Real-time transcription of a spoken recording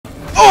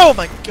Oh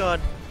my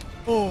god!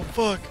 Oh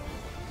fuck!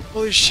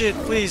 Holy shit!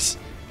 Please,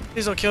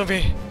 please don't kill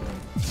me!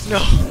 No!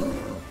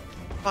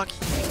 Fuck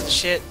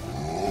shit!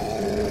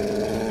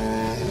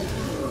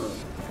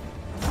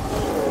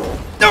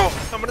 No!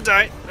 I'm gonna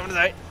die! I'm gonna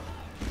die!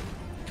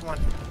 Come on!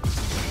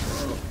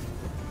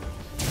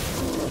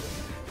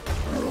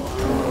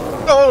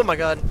 Oh my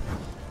god!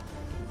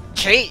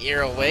 Kate,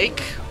 you're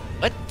awake?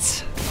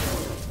 What?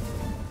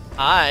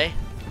 Hi.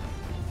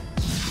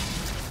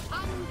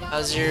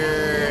 How's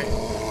your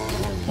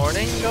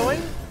morning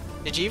going?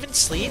 Did you even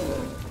sleep?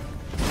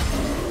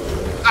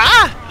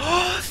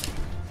 Ah!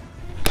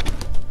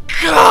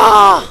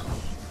 God!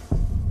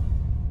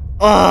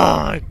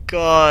 Oh my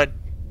god.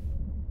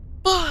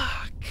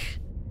 Fuck.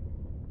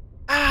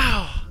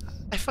 Ow.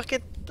 I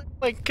fucking threw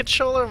my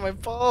controller on my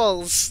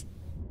balls.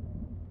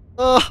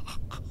 Oh.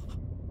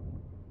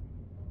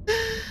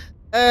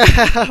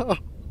 Ow.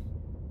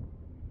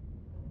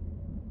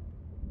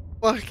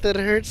 Fuck, that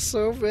hurts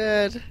so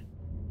bad.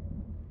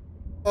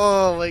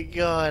 Oh my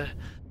god.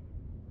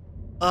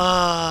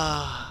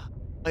 Ah.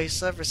 Oh, you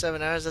slept for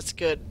 7 hours? That's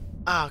good.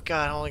 Oh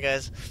god, hold on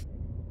guys.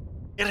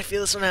 Gotta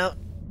feel this one out.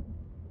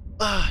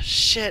 Oh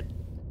shit.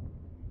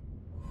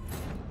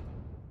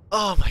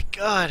 Oh my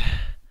god.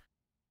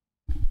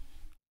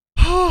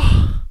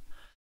 Oh.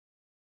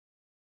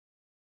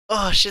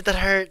 Oh shit, that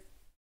hurt.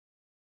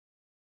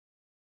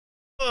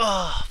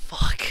 Oh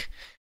fuck.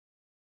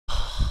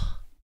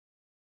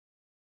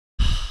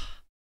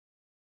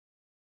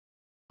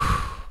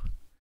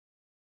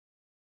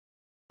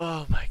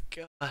 Oh my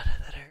god,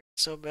 that hurt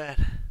so bad.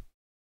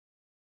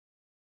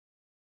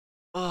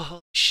 Oh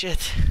holy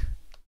shit.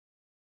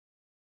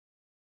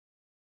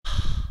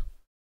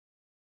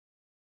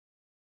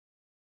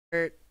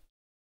 Hurt.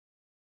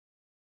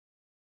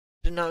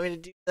 Did not mean to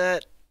do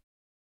that.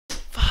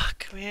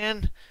 Fuck,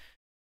 man.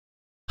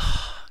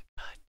 Oh,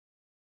 God.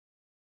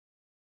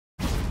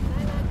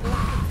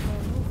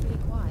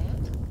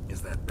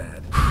 Is that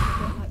bad?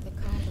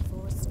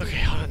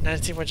 Okay, hold on.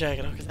 19 more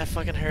jacket. Okay, that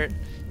fucking hurt.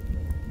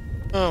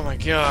 Oh my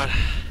god.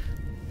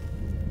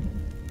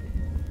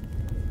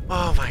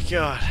 Oh my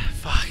god.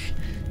 Fuck.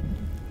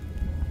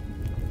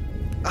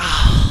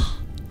 Oh.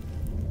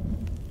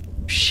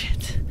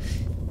 Shit.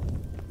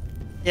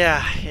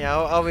 Yeah,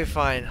 I'll be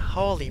fine.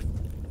 Holy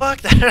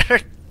fuck, that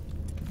hurt.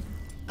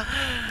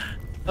 That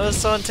was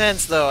so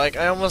intense though. Like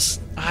I almost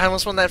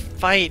won that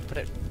fight, but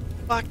it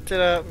fucked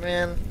it up,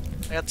 man.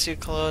 I got too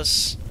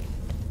close.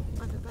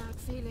 I have a bad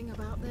feeling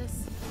about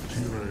this.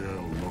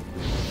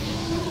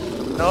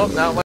 Nope, not